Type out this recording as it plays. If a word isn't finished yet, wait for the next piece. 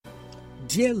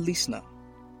Dear listener,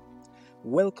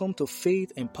 welcome to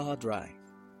Faith Empowered Drive.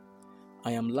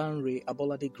 I am Lanre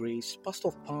Abolade Grace, pastor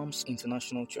of Palms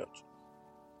International Church.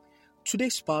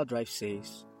 Today's Power Drive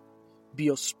says, be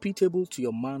hospitable to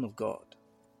your man of God.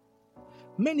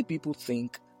 Many people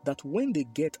think that when they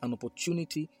get an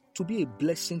opportunity to be a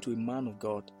blessing to a man of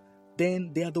God,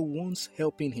 then they are the ones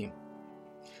helping him.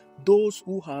 Those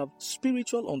who have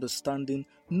spiritual understanding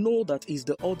know that it's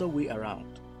the other way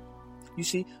around. You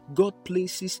see, God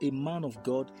places a man of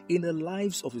God in the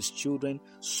lives of his children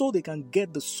so they can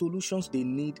get the solutions they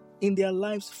need in their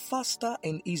lives faster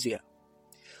and easier.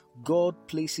 God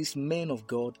places men of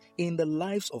God in the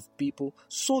lives of people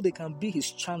so they can be his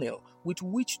channel with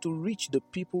which to reach the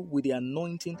people with the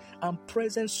anointing and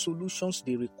present solutions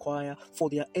they require for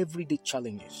their everyday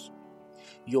challenges.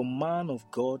 Your man of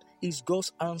God is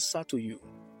God's answer to you.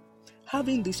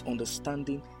 Having this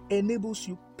understanding enables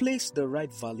you place the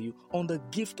right value on the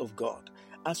gift of God,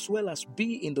 as well as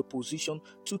be in the position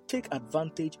to take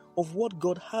advantage of what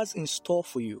God has in store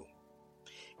for you.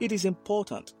 It is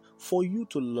important for you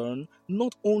to learn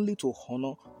not only to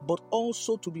honor, but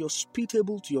also to be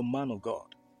hospitable to your man of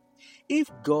God.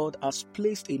 If God has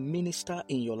placed a minister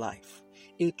in your life,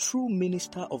 a true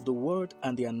minister of the word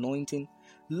and the anointing,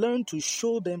 learn to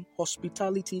show them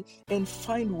hospitality and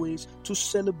find ways to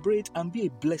celebrate and be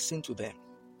a blessing to them.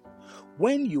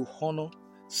 When you honor,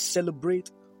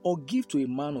 celebrate, or give to a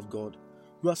man of God,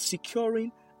 you are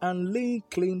securing and laying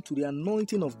claim to the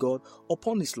anointing of God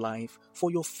upon his life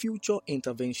for your future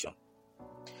intervention.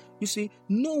 You see,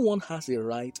 no one has a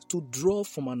right to draw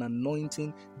from an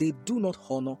anointing they do not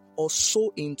honor or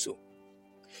sow into.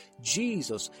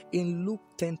 Jesus in Luke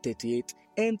 10:38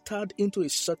 entered into a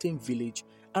certain village,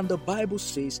 and the Bible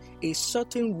says a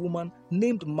certain woman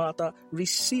named Martha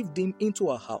received him into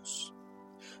her house.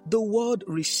 The word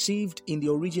received in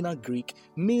the original Greek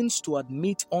means to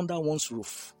admit under one's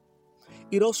roof.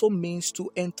 It also means to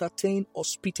entertain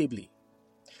hospitably.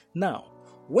 Now,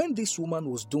 when this woman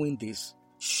was doing this,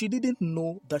 she didn't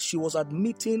know that she was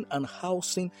admitting and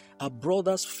housing her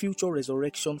brother's future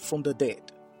resurrection from the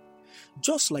dead.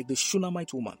 Just like the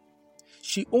Shunammite woman,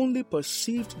 she only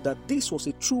perceived that this was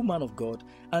a true man of God,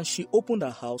 and she opened her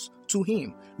house to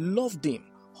him, loved him,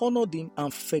 honored him,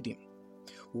 and fed him.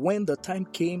 When the time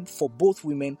came for both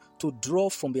women to draw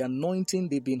from the anointing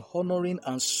they've been honoring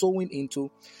and sowing into,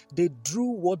 they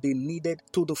drew what they needed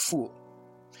to the full.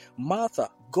 Martha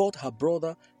got her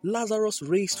brother Lazarus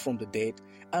raised from the dead,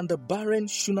 and the barren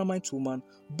Shunammite woman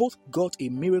both got a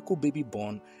miracle baby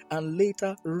born and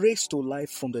later raised to life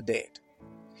from the dead.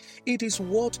 It is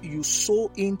what you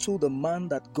sow into the man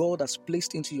that God has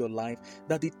placed into your life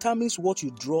that determines what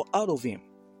you draw out of him.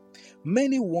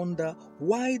 Many wonder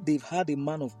why they've had a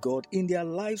man of God in their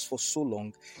lives for so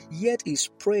long, yet his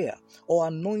prayer or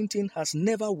anointing has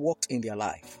never worked in their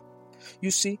life.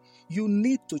 You see, you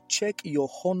need to check your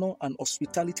honor and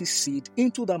hospitality seed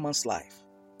into that man's life.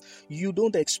 You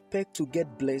don't expect to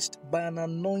get blessed by an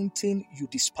anointing you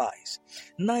despise.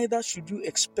 Neither should you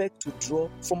expect to draw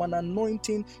from an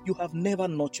anointing you have never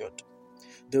nurtured.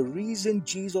 The reason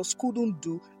Jesus couldn't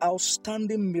do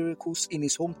outstanding miracles in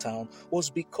his hometown was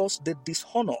because the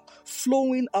dishonor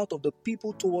flowing out of the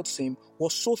people towards him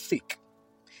was so thick.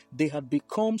 They had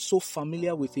become so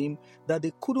familiar with him that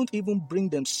they couldn't even bring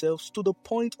themselves to the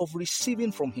point of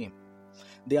receiving from him.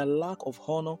 Their lack of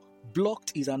honor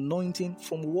blocked his anointing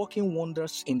from working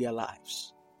wonders in their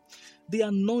lives. The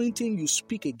anointing you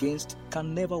speak against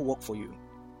can never work for you.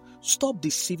 Stop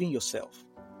deceiving yourself.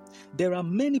 There are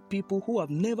many people who have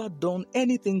never done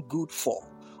anything good for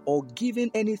or given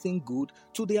anything good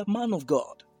to their man of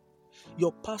God.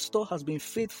 Your pastor has been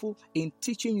faithful in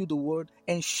teaching you the word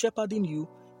and shepherding you,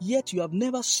 yet you have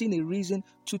never seen a reason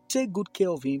to take good care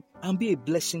of him and be a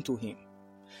blessing to him.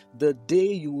 The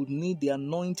day you will need the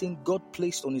anointing God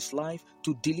placed on his life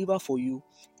to deliver for you,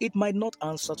 it might not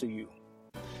answer to you.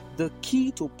 The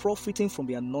key to profiting from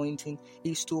the anointing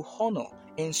is to honor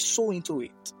and sow into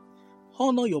it.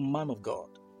 Honor your man of God.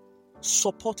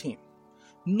 Support him.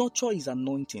 Nurture his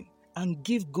anointing and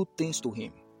give good things to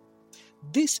him.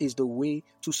 This is the way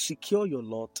to secure your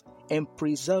lot and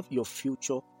preserve your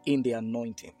future in the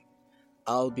anointing.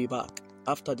 I'll be back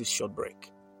after this short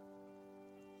break.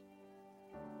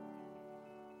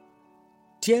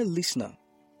 Dear listener,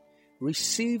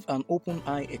 receive an open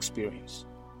eye experience.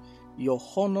 Your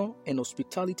honor and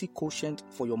hospitality quotient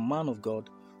for your man of God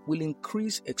will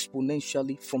increase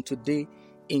exponentially from today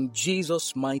in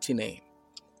Jesus' mighty name.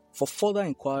 For further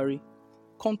inquiry,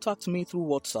 contact me through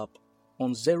WhatsApp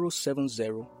on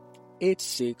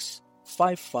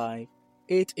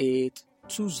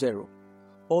 070-8655-8820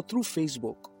 or through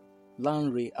Facebook,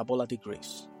 Lanre Abolade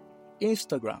Grace,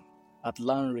 Instagram at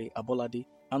Lanre Abolade,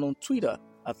 and on Twitter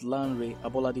at Lanre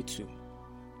Abolade 2.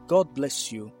 God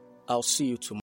bless you. I'll see you tomorrow.